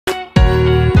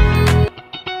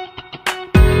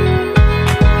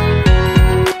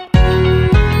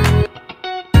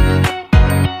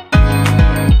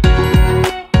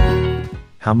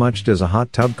How much does a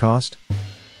hot tub cost?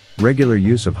 Regular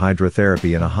use of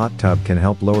hydrotherapy in a hot tub can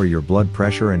help lower your blood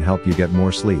pressure and help you get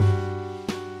more sleep.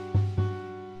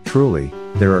 Truly,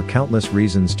 there are countless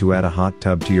reasons to add a hot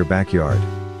tub to your backyard.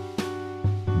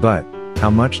 But, how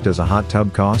much does a hot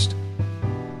tub cost?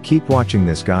 Keep watching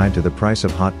this guide to the price of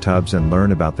hot tubs and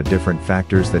learn about the different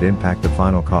factors that impact the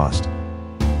final cost.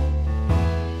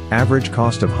 Average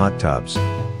cost of hot tubs.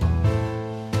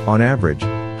 On average,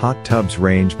 hot tubs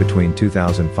range between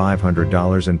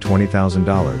 $2,500 and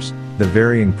 $20,000. The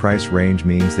varying price range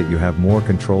means that you have more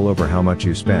control over how much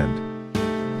you spend.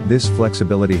 This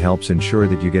flexibility helps ensure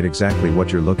that you get exactly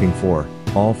what you're looking for,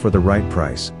 all for the right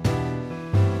price.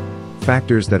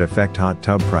 Factors that affect hot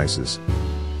tub prices.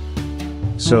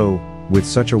 So, with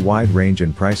such a wide range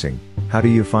in pricing, how do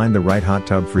you find the right hot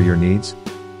tub for your needs?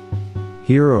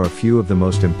 Here are a few of the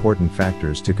most important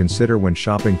factors to consider when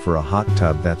shopping for a hot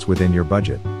tub that's within your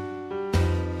budget.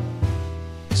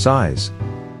 Size.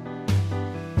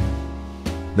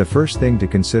 The first thing to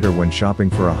consider when shopping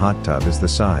for a hot tub is the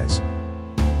size.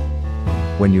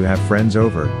 When you have friends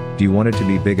over, do you want it to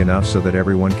be big enough so that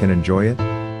everyone can enjoy it?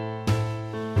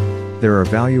 There are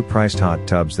value-priced hot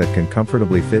tubs that can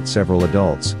comfortably fit several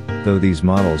adults, though these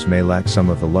models may lack some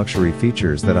of the luxury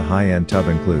features that a high-end tub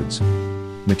includes.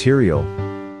 Material.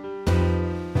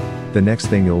 The next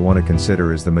thing you'll want to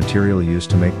consider is the material used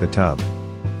to make the tub.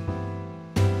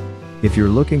 If you're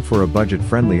looking for a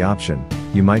budget-friendly option,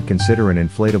 you might consider an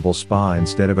inflatable spa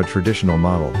instead of a traditional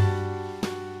model.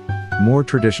 More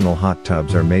traditional hot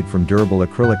tubs are made from durable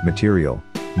acrylic material,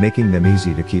 making them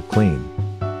easy to keep clean.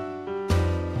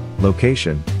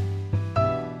 Location.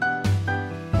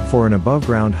 For an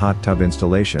above-ground hot tub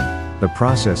installation, the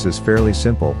process is fairly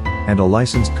simple, and a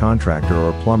licensed contractor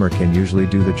or plumber can usually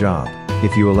do the job.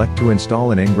 If you elect to install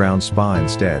an in-ground spa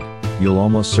instead, you'll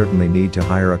almost certainly need to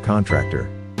hire a contractor.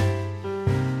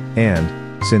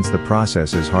 And, since the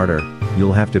process is harder,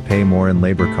 you'll have to pay more in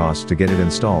labor costs to get it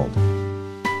installed.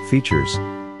 Features.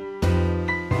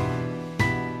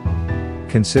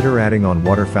 Consider adding on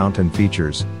water fountain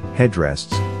features,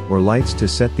 headrests, or lights to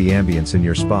set the ambience in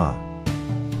your spa.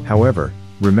 However,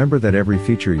 remember that every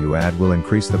feature you add will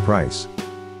increase the price.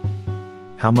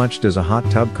 How much does a hot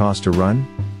tub cost to run?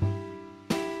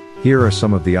 Here are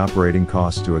some of the operating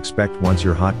costs to expect once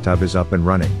your hot tub is up and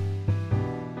running.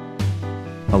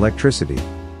 Electricity.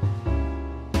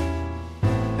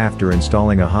 After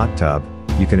installing a hot tub,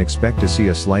 you can expect to see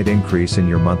a slight increase in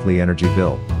your monthly energy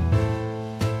bill.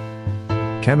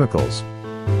 Chemicals.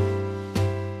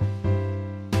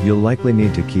 You'll likely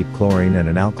need to keep chlorine and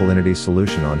an alkalinity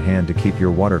solution on hand to keep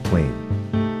your water clean.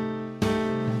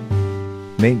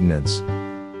 Maintenance.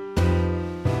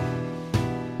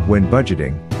 When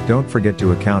budgeting, don't forget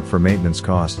to account for maintenance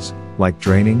costs, like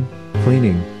draining,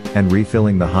 cleaning, and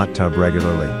refilling the hot tub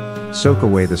regularly. Soak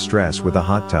away the stress with a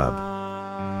hot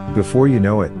tub. Before you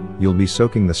know it, you'll be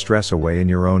soaking the stress away in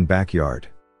your own backyard.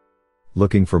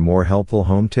 Looking for more helpful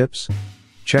home tips?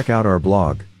 Check out our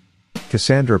blog,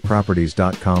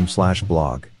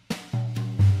 CasandraProperties.com/blog.